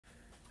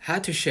How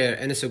to share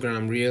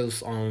Instagram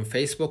Reels on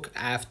Facebook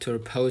after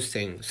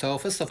posting. So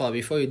first of all,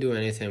 before you do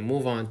anything,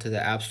 move on to the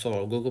App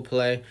Store or Google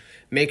Play.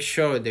 Make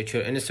sure that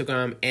your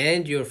Instagram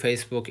and your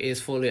Facebook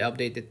is fully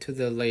updated to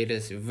the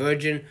latest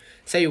version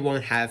so you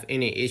won't have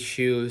any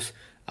issues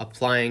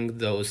applying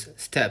those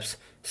steps.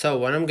 So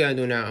what I'm gonna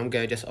do now, I'm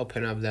gonna just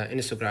open up the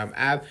Instagram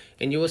app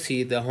and you will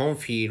see the home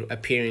feed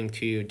appearing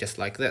to you just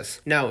like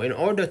this. Now, in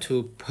order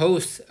to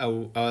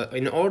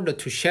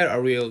share a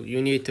reel,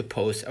 you need to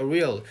post a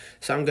reel.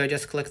 So I'm gonna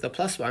just click the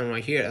plus button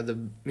right here at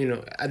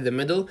the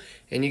middle,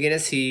 and you're gonna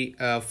see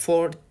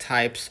 4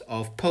 types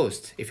of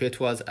posts. If it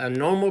was a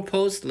normal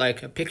post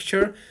like a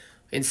picture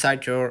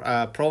inside your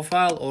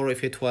profile, or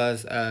if it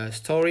was a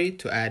story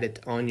to add it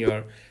on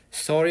your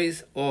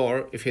stories,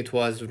 or if it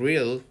was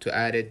reel to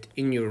add it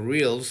in your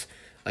reels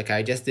like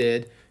I just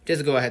did,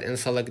 just go ahead and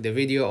select the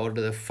video or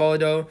the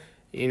photo.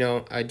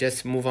 I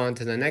just move on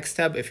to the next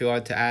step. If you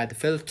want to add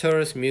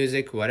filters,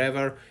 music,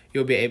 whatever,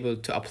 you'll be able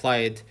to apply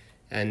it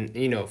and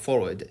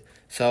forward.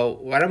 So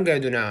what I'm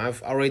gonna do now,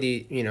 I've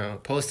already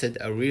posted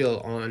a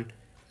reel on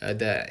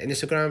the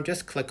Instagram.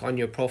 Just click on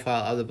your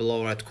profile at the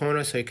below right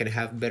corner so you can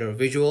have better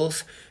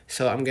visuals.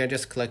 So I'm gonna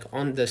just click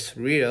on this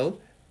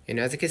reel, and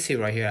as you can see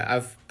right here,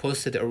 I've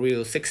posted a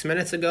reel 6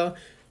 minutes ago.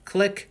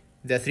 Click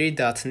the 3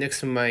 dots next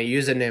to my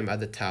username at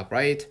the top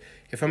right.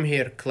 If I'm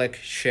here, click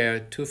share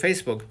to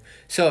Facebook.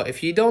 So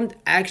if you don't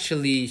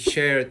actually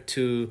share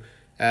to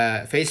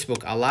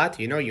Facebook a lot,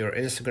 your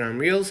Instagram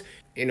reels,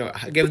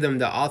 give them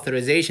the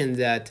authorization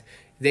that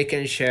they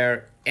can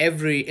share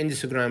every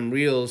Instagram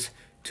reels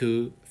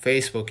to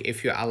Facebook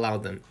if you allow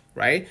them,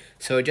 right?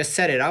 So just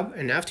set it up,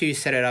 and after you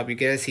set it up, you're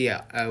gonna see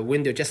a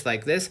window just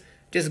like this.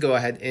 Just go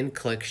ahead and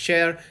click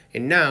share,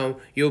 and now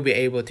you'll be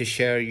able to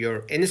share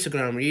your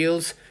Instagram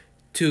reels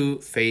to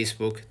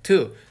Facebook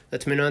too.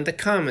 Let me know in the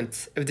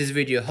comments if this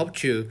video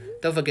helped you.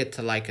 Don't forget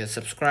to like and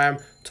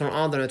subscribe, turn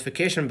on the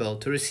notification bell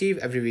to receive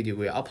every video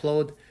we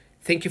upload.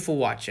 Thank you for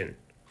watching.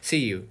 See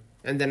you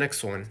in the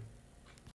next one.